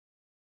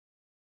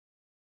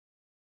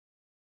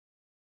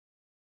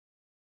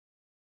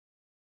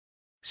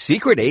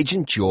Secret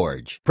Agent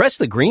George. Press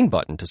the green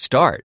button to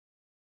start.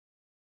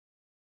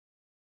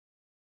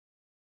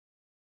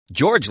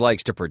 George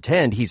likes to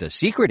pretend he's a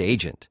secret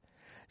agent.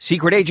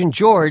 Secret Agent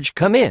George,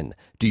 come in.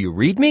 Do you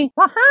read me?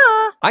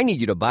 I need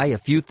you to buy a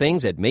few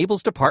things at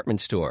Mabel's department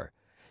store.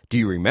 Do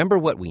you remember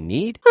what we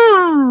need?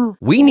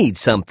 We need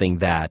something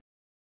that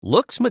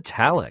looks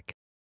metallic.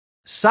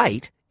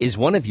 Sight is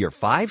one of your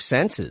 5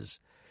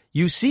 senses.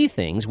 You see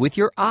things with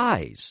your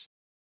eyes.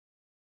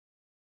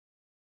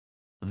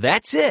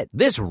 That's it.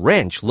 This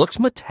wrench looks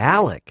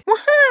metallic.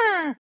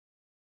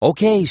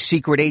 Okay,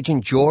 Secret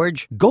Agent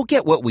George, go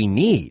get what we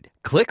need.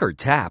 Click or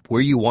tap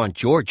where you want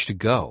George to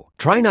go.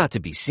 Try not to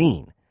be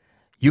seen.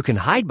 You can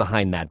hide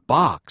behind that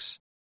box.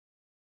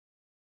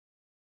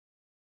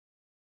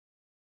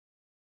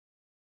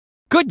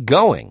 Good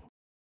going.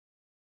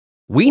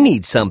 We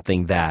need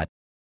something that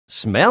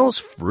smells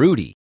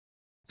fruity.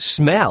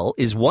 Smell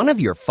is one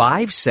of your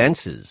 5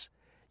 senses.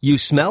 You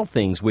smell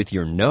things with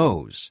your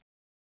nose.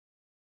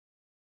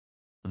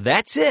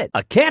 That's it.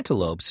 A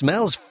cantaloupe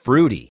smells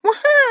fruity.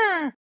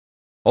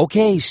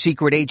 Okay,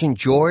 Secret Agent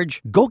George,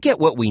 go get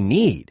what we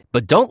need,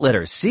 but don't let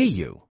her see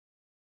you.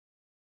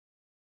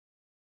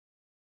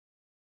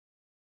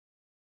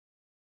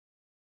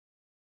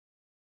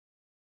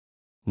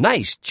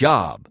 Nice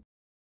job.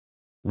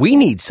 We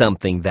need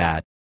something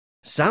that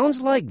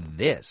sounds like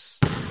this.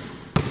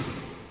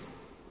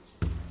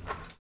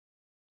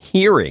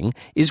 Hearing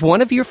is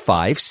one of your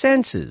 5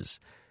 senses.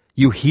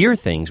 You hear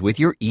things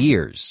with your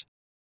ears.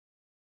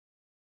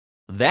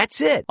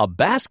 That's it. A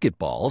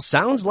basketball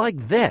sounds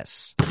like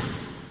this.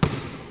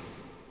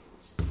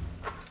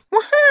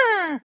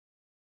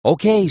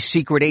 Okay,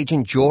 Secret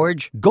Agent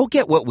George, go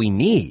get what we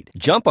need.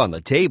 Jump on the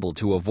table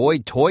to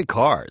avoid toy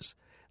cars.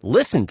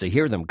 Listen to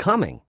hear them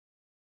coming.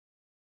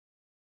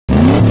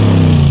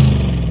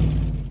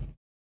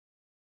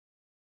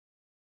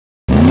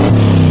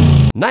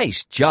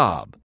 Nice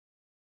job.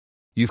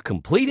 You've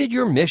completed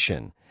your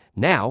mission.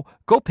 Now,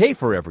 go pay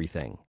for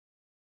everything.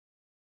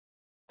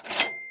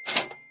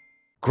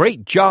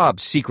 Great job,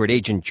 Secret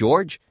Agent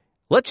George.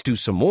 Let's do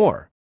some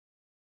more.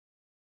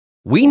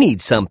 We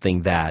need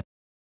something that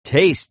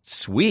tastes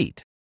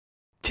sweet.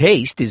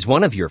 Taste is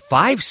one of your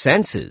 5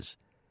 senses.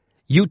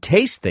 You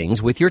taste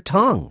things with your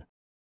tongue.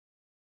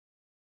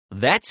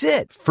 That's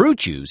it. Fruit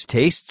juice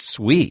tastes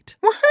sweet.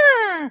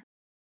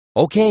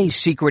 Okay,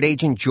 Secret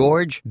Agent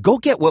George, go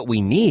get what we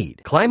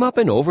need. Climb up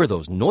and over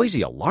those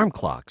noisy alarm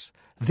clocks.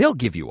 They'll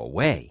give you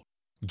away.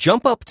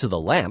 Jump up to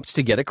the lamps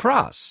to get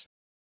across.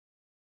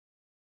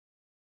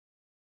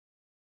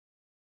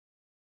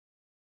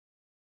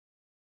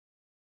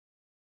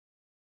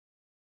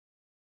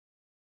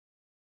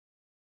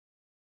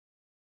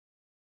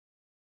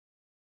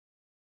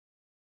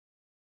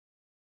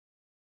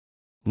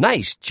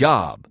 Nice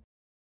job.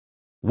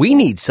 We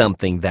need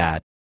something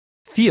that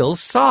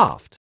feels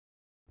soft.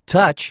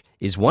 Touch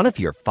is one of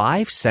your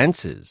 5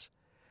 senses.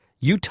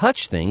 You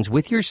touch things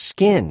with your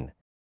skin.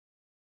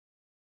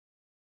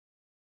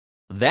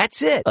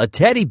 That's it. A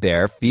teddy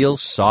bear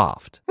feels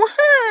soft.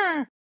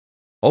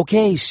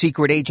 Okay,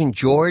 Secret Agent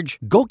George,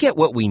 go get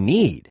what we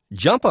need.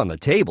 Jump on the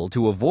table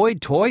to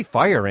avoid toy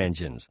fire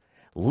engines.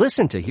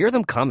 Listen to hear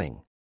them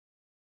coming.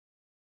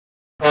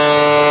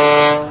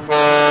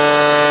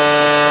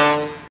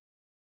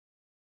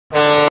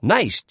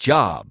 Nice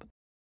job.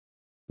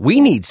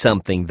 We need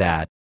something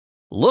that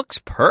looks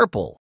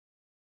purple.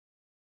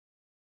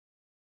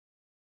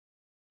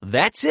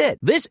 That's it.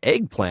 This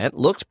eggplant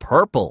looks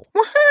purple.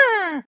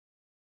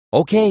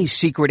 Okay,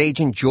 Secret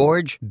Agent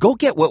George, go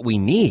get what we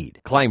need.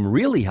 Climb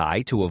really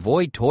high to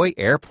avoid toy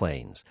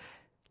airplanes.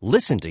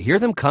 Listen to hear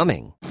them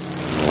coming.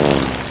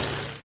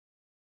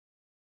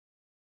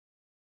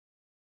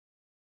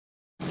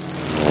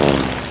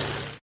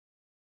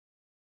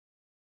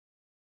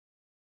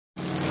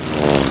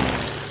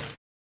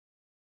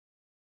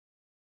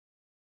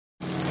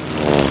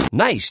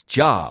 Nice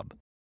job.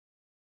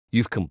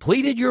 You've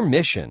completed your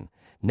mission.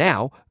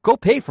 Now, go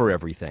pay for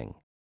everything.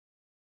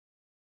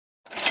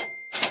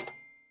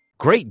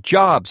 Great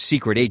job,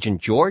 Secret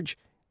Agent George.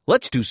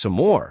 Let's do some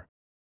more.